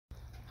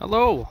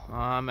Hello,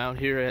 I'm out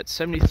here at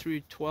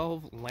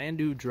 7312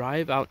 Landu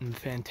Drive out in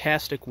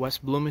fantastic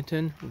West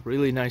Bloomington.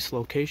 Really nice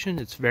location.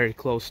 It's very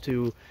close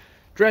to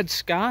Dred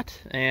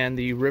Scott and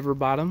the river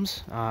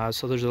bottoms,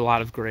 so there's a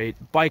lot of great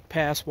bike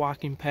paths,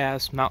 walking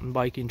paths, mountain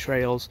biking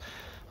trails,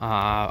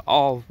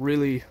 all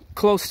really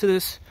close to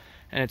this,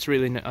 and it's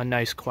really a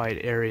nice quiet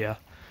area.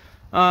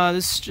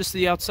 This is just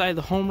the outside of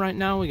the home right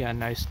now. We got a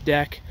nice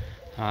deck,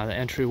 the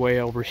entryway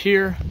over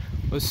here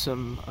with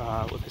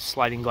with a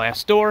sliding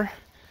glass door.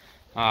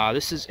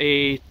 This is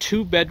a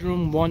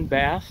 2-bedroom,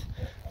 1-bath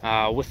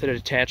with an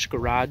attached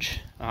garage.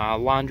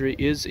 Laundry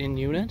is in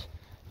unit.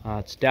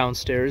 It's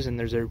downstairs, and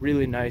there's a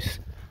really nice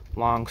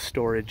long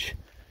storage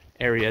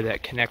area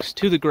that connects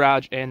to the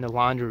garage and the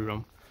laundry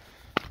room.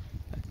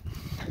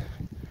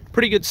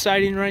 Pretty good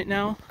siding right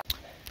now.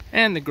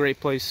 And the great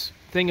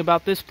thing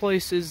about this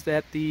place is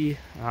that the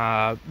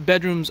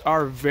bedrooms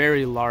are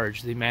very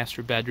large. The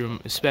master bedroom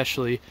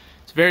especially.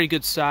 It's very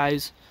good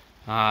size.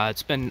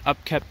 It's been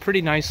upkept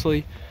pretty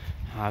nicely.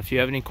 If you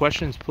have any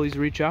questions, please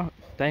reach out.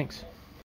 Thanks.